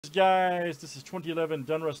Guys, this is 2011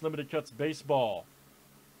 Donruss Limited Cuts Baseball.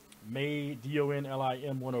 May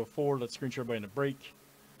DONLIM104. Let's screen share everybody in the break.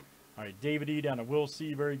 All right, David E down to Will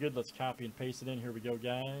C. Very good. Let's copy and paste it in. Here we go,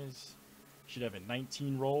 guys. Should have a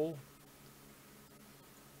 19 roll.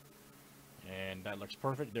 And that looks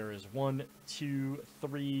perfect. There is 1, 2,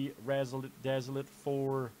 3, Razzle it, Dazzle it,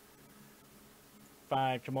 4,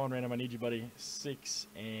 5. Come on, random. I need you, buddy. 6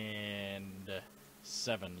 and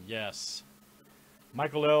 7. Yes.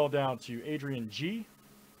 Michael L down to Adrian G.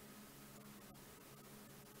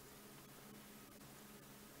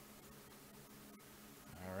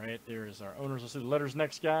 All right, there's our owners. Let's do the letters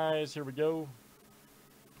next, guys. Here we go.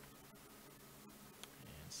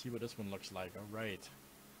 And see what this one looks like. All right.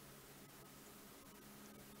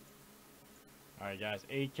 All right, guys.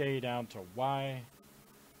 AK down to Y.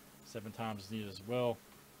 7 times is needed as well.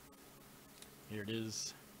 Here it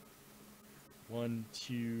is. 1,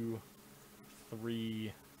 2,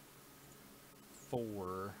 3,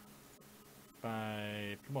 4,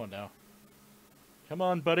 5. Come on now. Come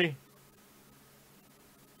on, buddy.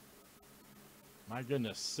 My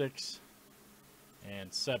goodness. 6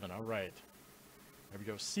 and 7. All right. There we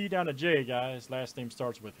go. C down to J, guys. Last name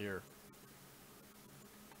starts with here.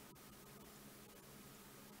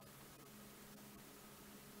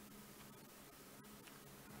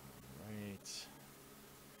 All right.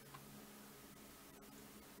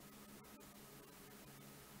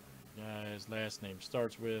 Guys, last name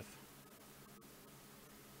starts with.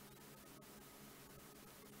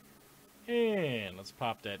 And let's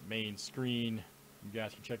pop that main screen. You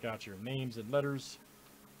guys can check out your names and letters.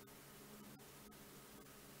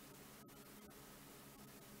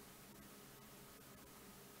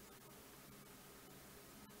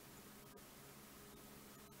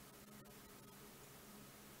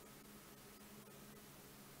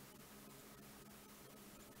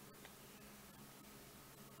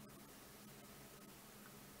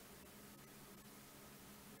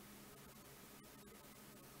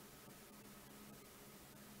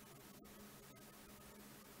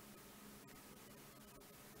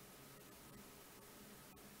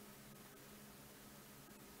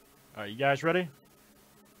 All right, you guys ready?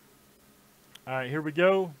 All right, here we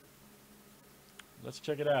go. Let's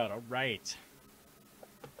check it out. All right.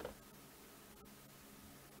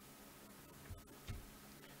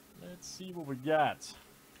 Let's see what we got.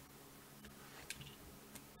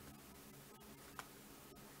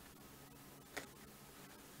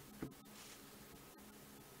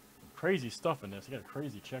 Crazy stuff in this. I got a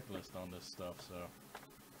crazy checklist on this stuff, so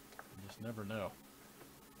you just never know.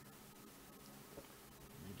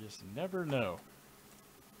 You just never know.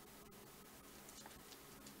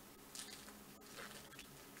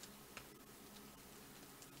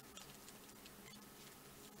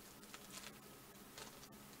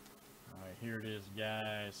 All right, here it is,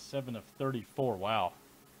 guys. 7 of 34. Wow.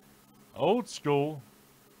 Old school.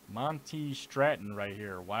 Monty Stratton right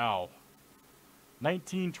here. Wow.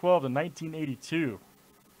 1912 to 1982.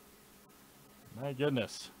 My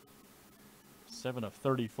goodness. 7 of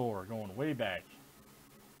 34. Going way back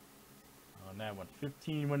on that one.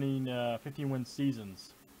 15 win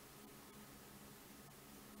seasons.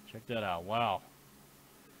 Check that out. Wow.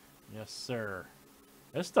 Yes, sir.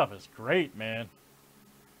 This stuff is great, man.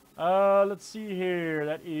 Let's see here.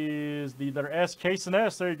 That is the letter S. Case and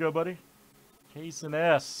S. There you go, buddy. Case and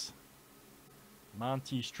S.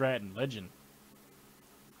 Monty Stratton. Legend.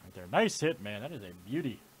 Right there. Nice hit, man. That is a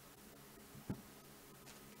beauty.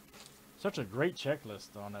 Such a great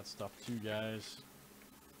checklist on that stuff, too, guys.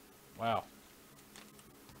 Wow.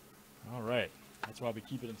 All right. That's why we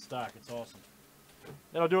keep it in stock. It's awesome.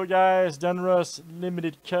 That'll do it, guys. Donruss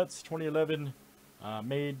Limited Cuts 2011.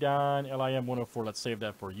 May DON LIM104. Let's save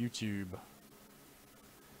that for YouTube.